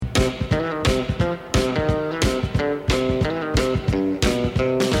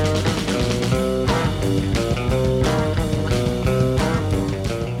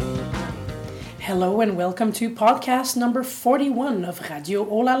welcome to podcast number 41 of Radio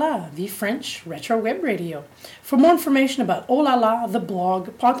Oh La La, the French retro web radio. For more information about Oh La La, the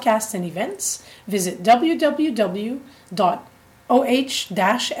blog, podcasts, and events, visit www.oh-la-la.nl.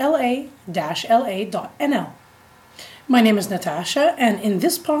 My name is Natasha, and in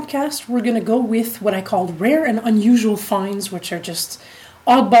this podcast, we're going to go with what I called rare and unusual finds, which are just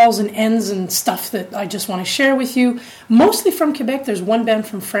oddballs and ends and stuff that I just want to share with you. Mostly from Quebec. There's one band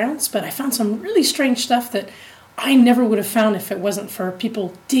from France, but I found some really strange stuff that I never would have found if it wasn't for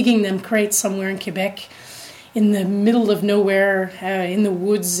people digging them crates somewhere in Quebec, in the middle of nowhere, in the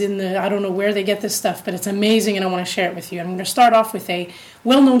woods, I don't know where they get this stuff, but it's amazing and I want to share it with you. I'm going to start off with a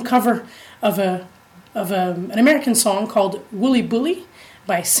well-known cover of an American song called Wooly Bully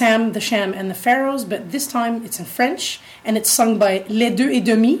by Sam the Sham and the Pharaohs, but this time it's in French, and it's sung by Les Deux et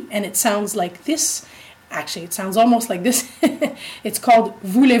Demi, and it sounds like this. Actually, it sounds almost like this. It's called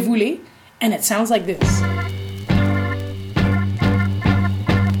Voulez-Voulez, and it sounds like this.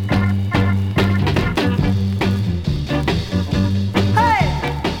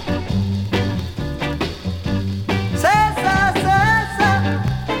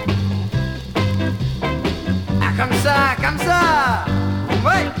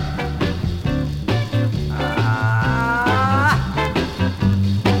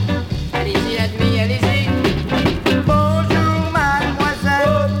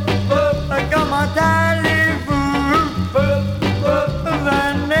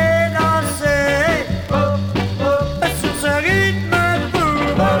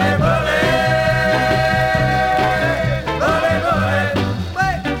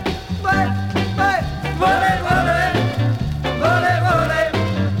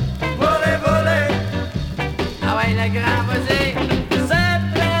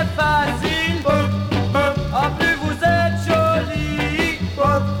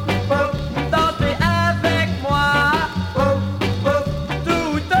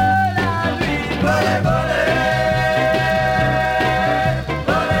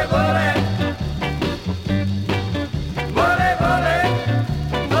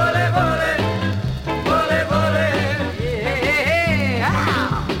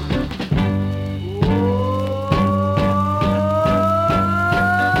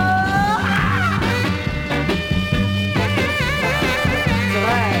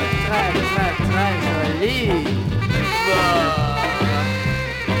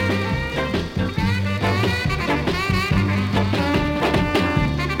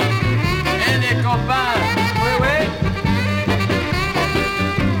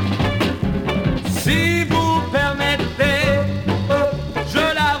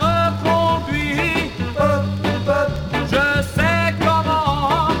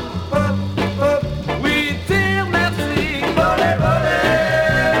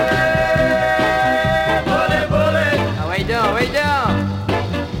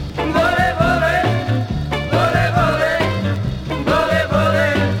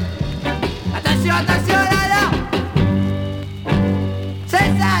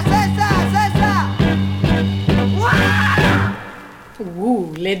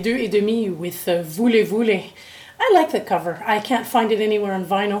 Les Deux et Demi with Voulez-Voulez. I like the cover. I can't find it anywhere on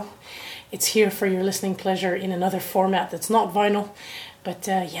vinyl. It's here for your listening pleasure in another format that's not vinyl. But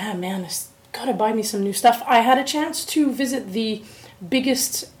yeah, man, it's gotta buy me some new stuff. I had a chance to visit the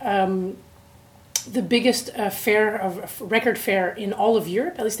biggest record fair in all of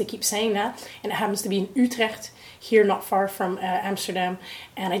Europe. At least they keep saying that. And it happens to be in Utrecht, here not far from Amsterdam.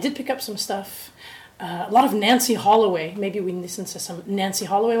 And I did pick up some stuff. A lot of Nancy Holloway. Maybe we can listen to some Nancy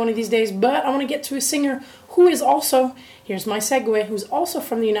Holloway one of these days. But I want to get to a singer who is also, here's my segue, who's also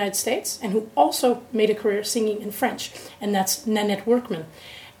from the United States and who also made a career singing in French. And that's Nanette Workman.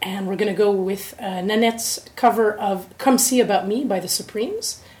 And we're going to go with Nanette's cover of Come See About Me by the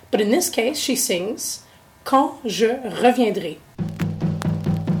Supremes. But in this case, she sings Quand je reviendrai.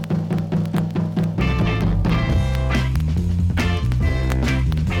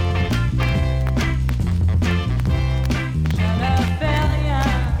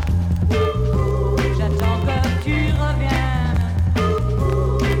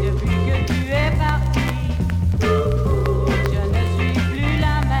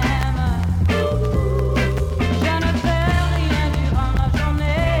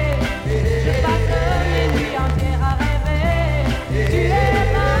 Je passe mes nuits entières à rêver.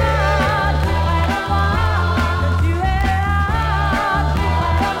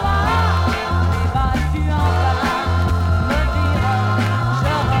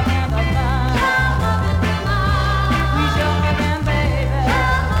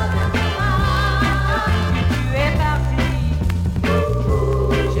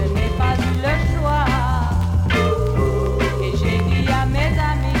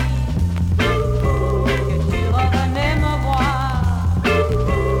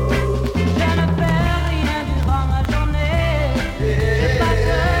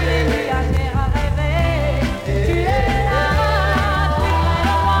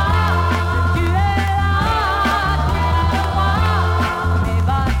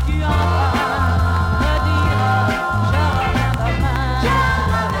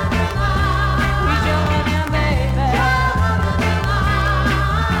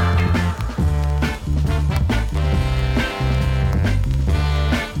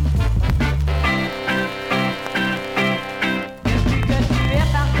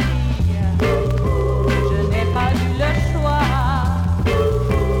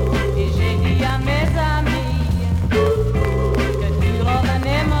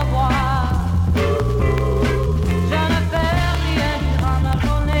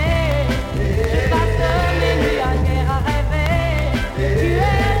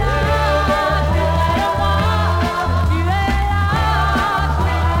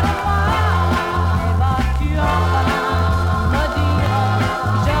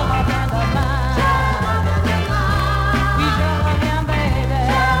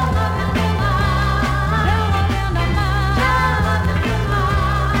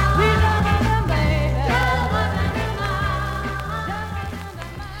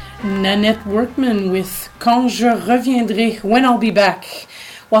 Nanette Workman with Quand je reviendrai, when I'll be back.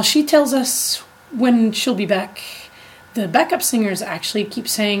 While she tells us when she'll be back, the backup singers actually keep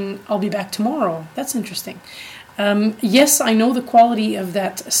saying, I'll be back tomorrow. That's interesting. Yes, I know the quality of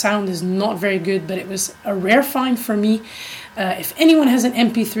that sound is not very good, but it was a rare find for me. If anyone has an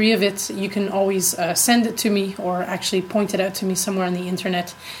MP3 of it, you can always send it to me or actually point it out to me somewhere on the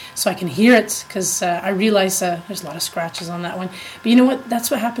internet so I can hear it, because I realize there's a lot of scratches on that one. But you know what?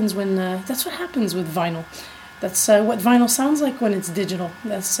 That's what happens with vinyl. That's what vinyl sounds like when it's digital.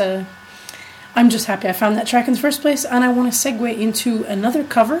 I'm just happy I found that track in the first place, and I want to segue into another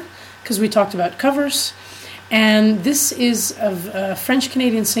cover, because we talked about covers. And this is of a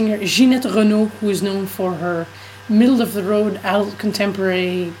French-Canadian singer, Ginette Renault, who is known for her middle-of-the-road, adult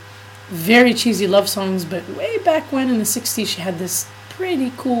contemporary, very cheesy love songs. But way back when, in the 60s, she had this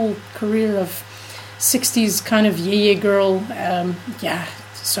pretty cool career of 60s kind of yeye girl.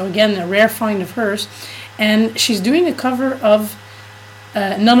 So again, a rare find of hers. And she's doing a cover of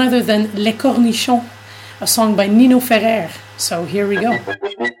none other than Les Cornichons, a song by Nino Ferrer. So here we go.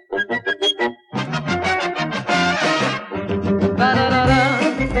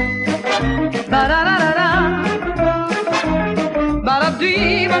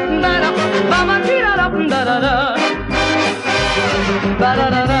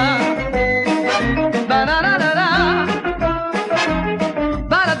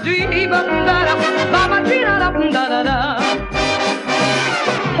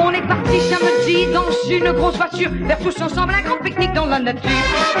 On est parti samedi dans une grosse voiture, vers tous ensemble un grand pique-nique dans la nature,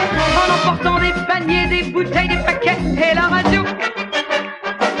 en emportant des paniers, des bouteilles, des paquets et la radio.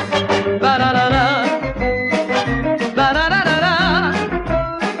 Ba-da-da-da, ba-da-da-da-da,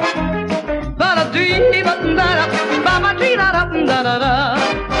 ba-da-dee-ba-da-da, ba-ba-dee-da-da-da-da-da.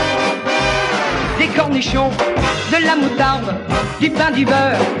 Des cornichons, de la moutarde, du pain, du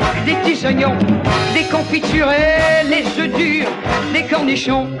beurre, des petits oignons, des confitures et les œufs durs, des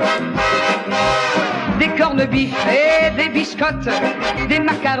cornichons, des corned-beef et des biscottes, des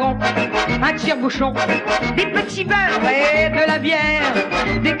macarons, un tire-bouchon, des petits beurres et de la bière,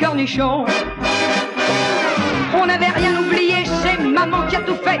 des cornichons. On n'avait rien oublié, c'est maman qui a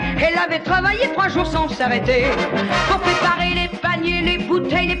tout fait. Elle avait travaillé 3 jours sans s'arrêter pour préparer les paniers, les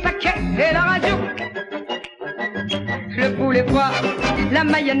bouteilles, les paquets et la radio. Le poulet pois, la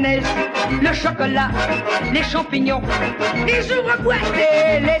mayonnaise, le chocolat, les champignons, les ouvre-boîtes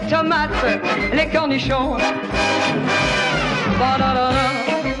et les tomates, les cornichons. Ba-da-da-da,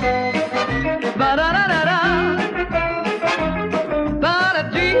 ba-da-da-da-da,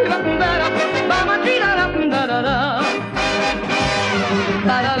 ba-da-dee-ba-da-da, ba-ma-dee-da-da-da-da-da,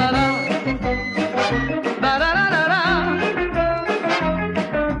 ba-da-da-da, ba-da-da-da-da,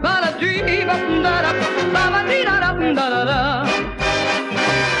 ba-da-dee-ba-da-da, ba-ma-dee-da-da-da-da.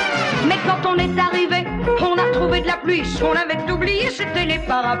 Mais quand on est arrivé, on a trouvé de la pluie. Ce qu'on avait oublié, c'était les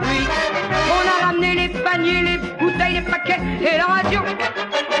parapluies. On a ramené les paniers, les bouteilles, les paquets et la radio.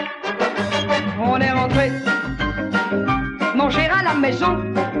 On est rentré manger à la maison.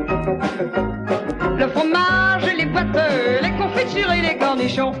 Le fromage et les boîtes, les confitures et les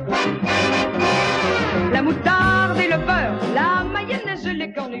cornichons. La moutarde et le beurre, la mayonnaise et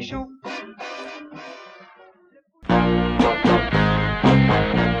les cornichons.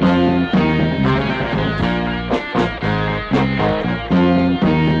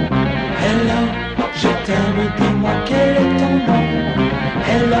 Dis-moi quel est ton nom.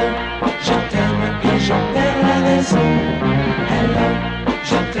 Hello, je t'aime et j'en perds la raison. Hello,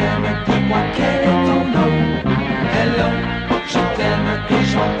 je t'aime, dis-moi quel est ton nom. Hello, je t'aime et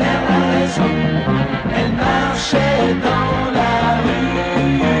j'en perds la raison. Elle marchait dans la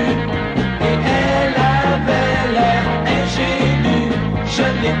rue et elle avait l'air ingénue. Je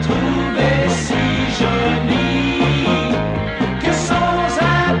l'ai trouvée si jolie que sans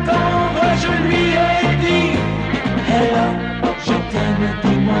attendre je lui ai dit: Hello, je t'aime,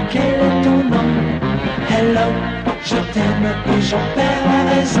 dis-moi quel est ton nom. Hello, je t'aime et j'en perds la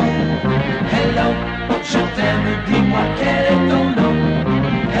raison. Hello, je t'aime, dis-moi quel est ton nom.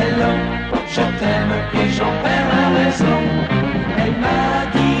 Hello, je t'aime et j'en perds la raison. Elle m'a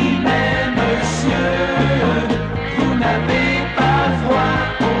dit: mais monsieur, vous n'avez pas froid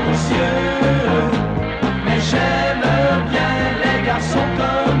aux yeux, mais j'aime bien les garçons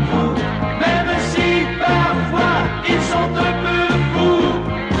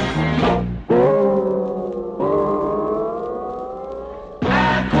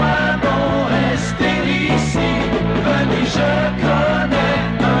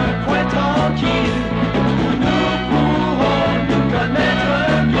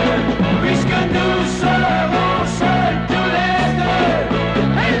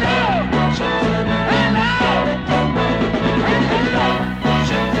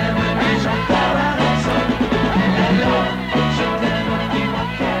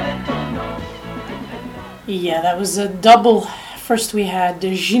Yeah, that was a double. First we had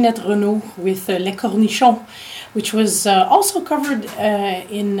Ginette Renault with Les Cornichons, which was also covered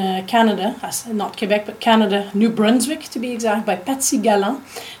in Canada, not Quebec, but Canada, New Brunswick to be exact, by Patsy Galland.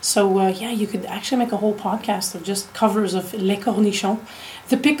 So you could actually make a whole podcast of just covers of Les Cornichons.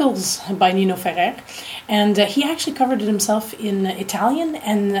 The Pickles by Nino Ferrer. And he actually covered it himself in Italian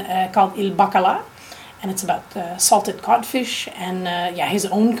and called Il Baccalà. And it's about salted codfish. And his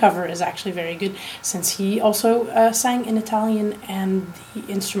own cover is actually very good since he also sang in Italian and the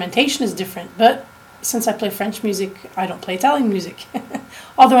instrumentation is different. But since I play French music, I don't play Italian music,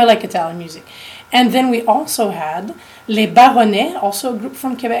 although I like Italian music. And then we also had Les Baronnets, also a group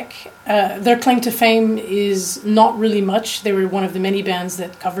from Quebec. Their claim to fame is not really much. They were one of the many bands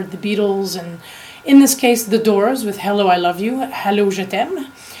that covered the Beatles, and in this case, The Doors with Hello, I Love You, Hello, Je t'aime.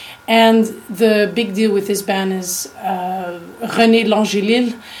 And the big deal with this band is René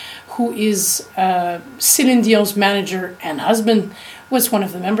Langélil, who is Céline Dion's manager and husband, was one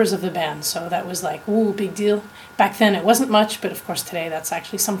of the members of the band. So that was like, ooh, big deal. Back then it wasn't much, but of course today that's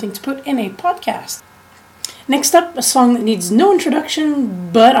actually something to put in a podcast. Next up, a song that needs no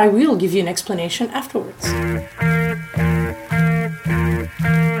introduction, but I will give you an explanation afterwards.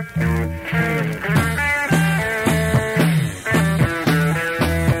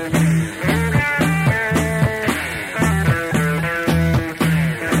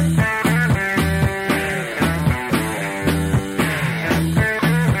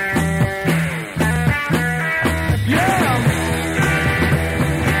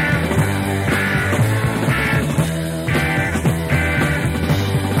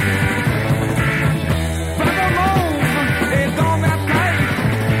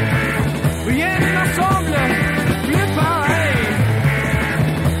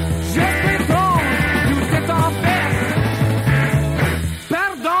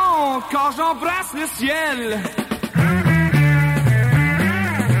 J'embrasse le ciel.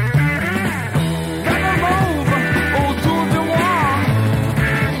 Comme mauve autour de moi,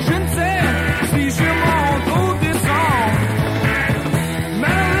 je ne sais si je monte ou descends.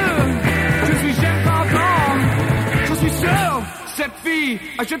 Malheureux, je suis jeune content. Je suis sûr, cette fille,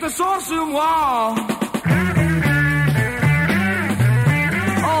 je te sors sur moi.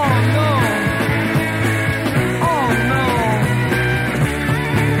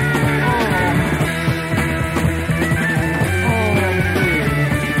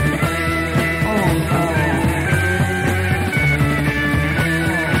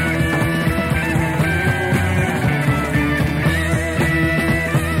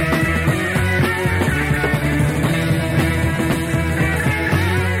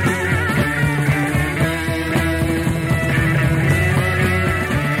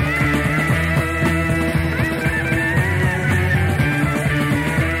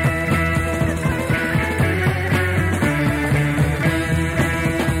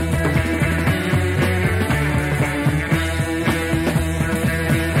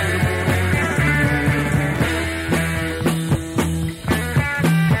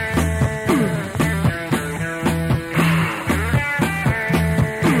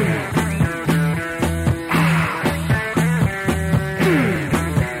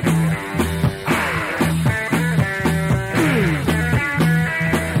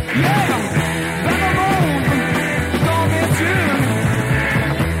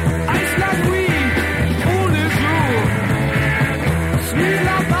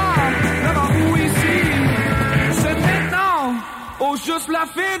 Juste la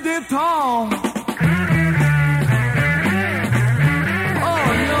fin des temps.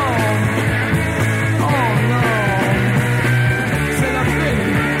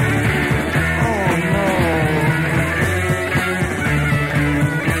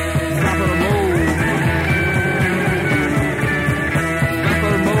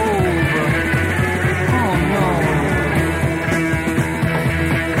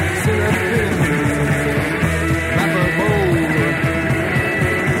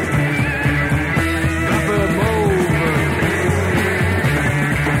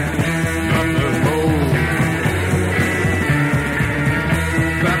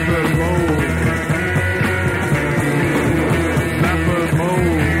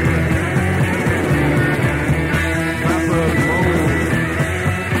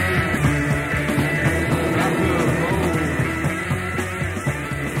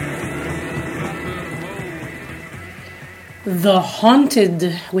 The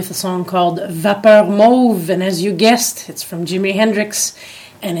Haunted with a song called Vapeur Mauve, and as you guessed, it's from Jimi Hendrix,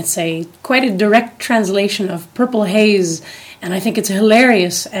 and it's quite a direct translation of Purple Haze, and I think it's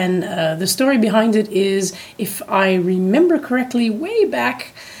hilarious. And the story behind it is, if I remember correctly, way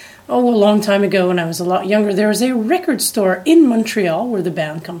back a long time ago when I was a lot younger, there was a record store in Montreal where the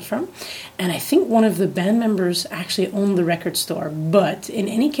band comes from. And I think one of the band members actually owned the record store. But in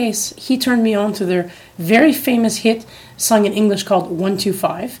any case, he turned me on to their very famous hit sung in English called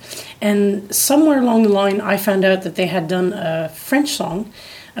 125. And somewhere along the line, I found out that they had done a French song,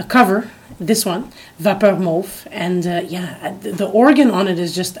 a cover, this one, Vapeur Mauve. And the organ on it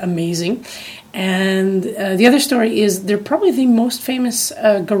is just amazing. And the other story is they're probably the most famous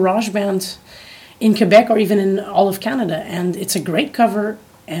garage band in Quebec or even in all of Canada. And it's a great cover.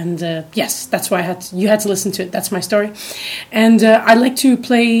 And yes, that's why you had to listen to it. That's my story. And I like to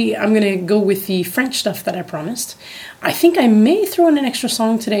play, I'm going to go with the French stuff that I promised. I think I may throw in an extra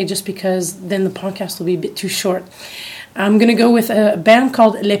song today just because then the podcast will be a bit too short. I'm going to go with a band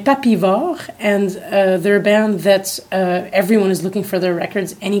called Les Papivores, and they're a band that everyone is looking for their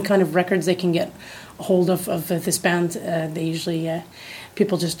records, any kind of records they can get a hold of this band. They usually,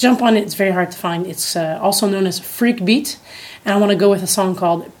 people just jump on it. It's very hard to find. It's also known as Freak Beat, and I want to go with a song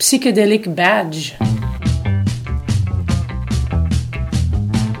called Psychedelic Badge.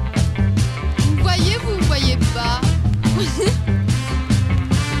 Vous voyez pas.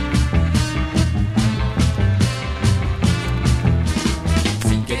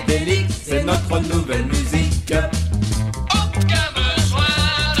 Psychédélique, c'est notre nouvelle musique. Aucun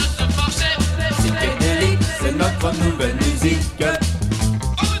besoin de se forcer. Psychédélique, c'est notre nouvelle musique.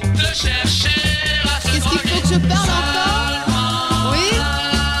 Ou de chercher à se Qu'est-ce qu'il faut que je parle encore? encore? Oui?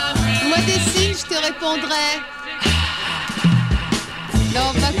 Moi des signes, je te répondrai. Non,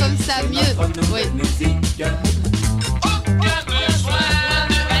 pas comme ça, mieux. Notre Oui. nouvelle musique. Aucun besoin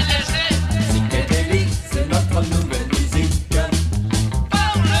de baiser. Psychédélique, c'est notre nouvelle musique.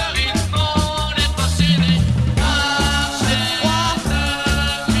 Par le rythme, on est possédé. J'ai froid.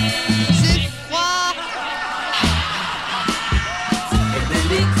 J'ai froid.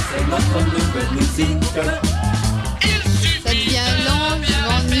 Psychédélique, c'est notre nouvelle musique. Il suffit Ça devient long, je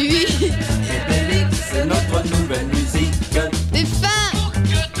m'ennuie. Psychédélique, c'est notre nouvelle musique. T'es faim. pour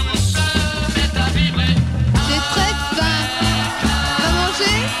que tout se mette à vibrer. J'ai très faim. Va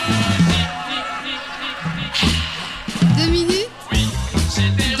manger? 2 minutes? Oui,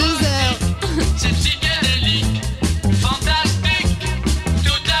 c'est 2 heures. c'est psychédélique, fantastique,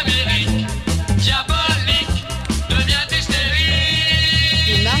 toute l'Amérique, diabolique, devient hystérique.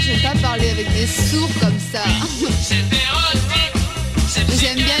 C'est marrant, j'aime pas parler avec des sourds comme ça. C'est érotique, c'est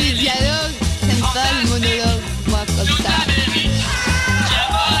J'aime bien les dialogues, j'aime pas le monologue, moi, comme toute ça. l'Amérique,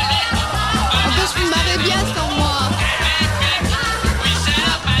 diabolique, En plus, je me marrais bien sans moi. oui c'est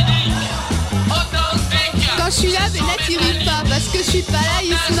la panique, authentique, Quand je suis là, ben là, tu ris pas, parce que je suis pas là,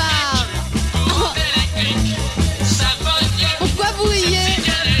 il se marre. tout électrique, symphonique, Pourquoi vous riez?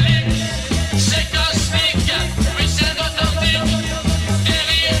 psychédélique, c'est cosmique, oui c'est authentique,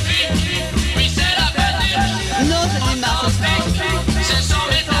 terrifique, oui c'est la panique. Non, j'en ai marre ce soir. C'est son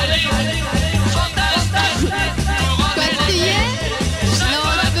métallique, fantastique, Quoi, crier? Non,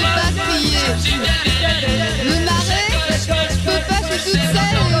 je peux pas crier. Me marrer? Je peux pas, je suis toute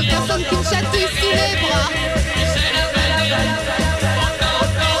seule et une personne qui me chatouille sous les bras.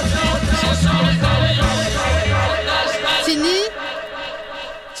 Fini?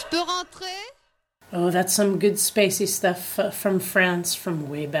 Je peux rentrer? Oh, that's some good spacey stuff from France from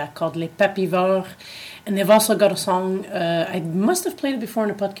way back called Les Papivores. And they've also got a song, I must have played it before in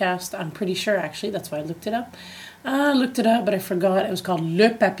a podcast, I'm pretty sure actually, that's why I looked it up. I looked it up, but I forgot. It was called Le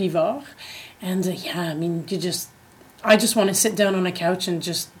Papivore. And I just want to sit down on a couch and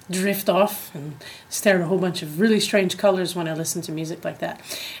just drift off and stare at a whole bunch of really strange colors when I listen to music like that.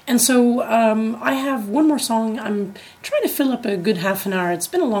 And so I have one more song. I'm trying to fill up a good half an hour. It's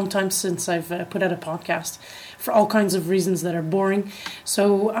been a long time since I've put out a podcast for all kinds of reasons that are boring.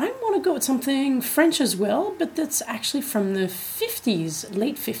 So I want to go with something French as well, but that's actually from the 50s,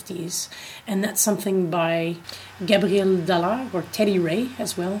 late 50s. And that's something by Gabriel Dallard, or Teddy Ray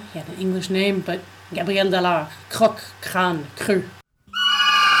as well. He had an English name, but Gabriel Dallard, Croc, Crâne, Creux.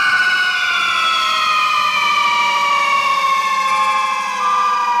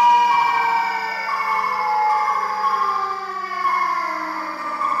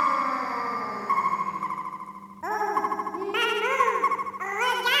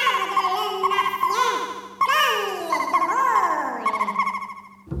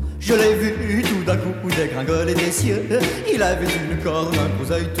 Je l'ai vu tout d'un coup dégringoler des cieux. Il avait une corne, un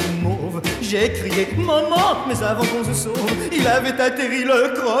gros œil tout mauve. J'ai crié maman, mais avant qu'on se sauve, il avait atterri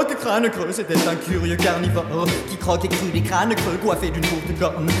le croque crâne creux. C'était un curieux carnivore qui croquait cru des crânes creux, coiffé d'une courte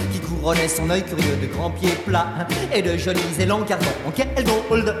corne, qui couronnait son œil curieux de grands pieds plats et de jolis élans cardons. Quel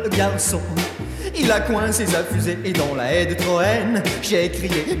drôle de garçon! Il a coincé sa fusée et dans la haie de Troène, j'ai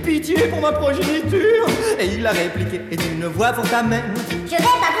crié pitié pour ma progéniture. Et il a répliqué d'une voix fort amène: je vais pas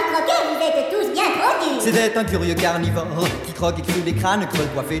vous croquer, vous êtes tous bien trop durs. C'était un curieux carnivore qui croque et crue des crânes creux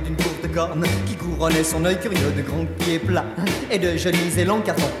coiffés d'une courte corne, qui couronnait son œil curieux de grands pieds plats et de jolis élans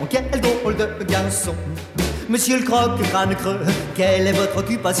cartons. Quel drôle de garçon! Monsieur le croque-crâne creux, quelle est votre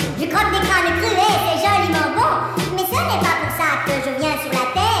occupation? Je croque des crânes crus et c'est joliment bon. Mais ce n'est pas pour ça que je viens sur la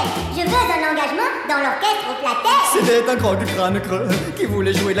terre. Je veux un engagement dans l'orchestre au Plater. C'était un croque-crâne creux qui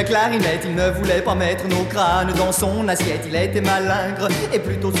voulait jouer de la clarinette. Il ne voulait pas mettre nos crânes dans son assiette. Il était malingre et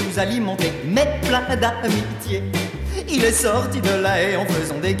plutôt sous-alimenté, mais plein d'amitié. Il est sorti de la haie en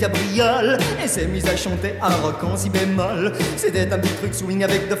faisant des cabrioles et s'est mis à chanter un rock en si bémol. C'était un petit truc swing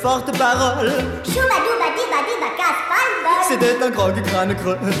avec de fortes paroles. Choubadou-badi-badi-ba, casse pas le bol. C'était un croque-crâne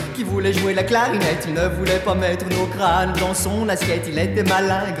creux qui voulait jouer la clarinette. Il ne voulait pas mettre nos crânes dans son assiette. Il était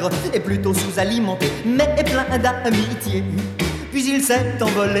malingre et plutôt sous-alimenté, mais plein d'amitié. Puis il s'est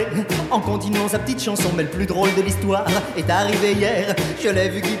envolé en continuant sa petite chanson. Mais le plus drôle de l'histoire est arrivé hier. Je l'ai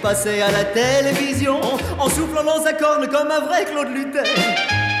vu qui passait à la télévision en soufflant dans sa corne comme un vrai Claude Luther.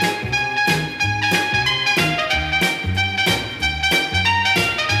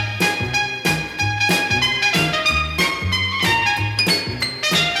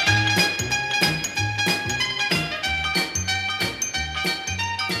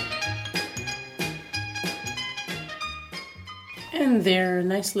 And their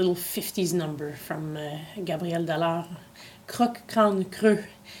nice little 50s number from Gabriel Dallard, Croque-Crâne Creux,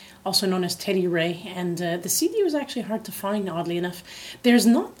 also known as Teddy Ray. And the CD was actually hard to find, oddly enough. There's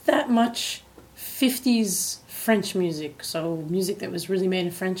not that much 50s French music, so music that was really made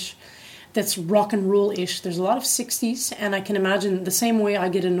in French that's rock and roll-ish. There's a lot of 60s, and I can imagine the same way I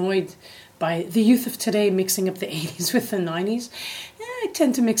get annoyed by the youth of today mixing up the 80s with the 90s. I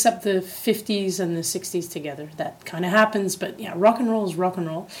tend to mix up the 50s and the 60s together. That kind of happens, but yeah, rock and roll is rock and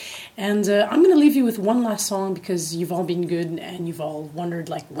roll. And I'm going to leave you with one last song because you've all been good and you've all wondered,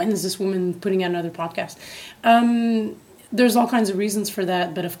 like, when is this woman putting out another podcast? There's all kinds of reasons for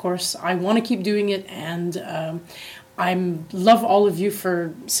that, but of course, I want to keep doing it, and I love all of you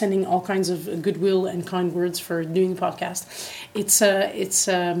for sending all kinds of goodwill and kind words for doing the podcast.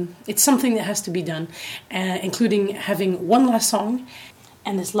 It's something that has to be done, including having one last song.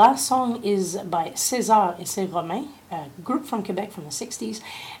 And this last song is by César et ses Romains, a group from Quebec from the 60s.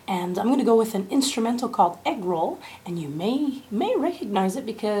 And I'm going to go with an instrumental called Egg Roll. And you may recognize it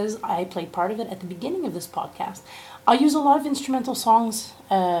because I played part of it at the beginning of this podcast. I'll use a lot of instrumental songs,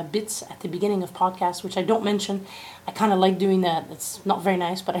 bits at the beginning of podcasts, which I don't mention. I kind of like doing that. It's not very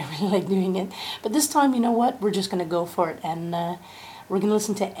nice, but I really like doing it. But this time, you know what? We're just going to go for it. And we're going to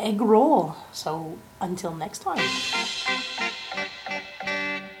listen to Egg Roll. So until next time.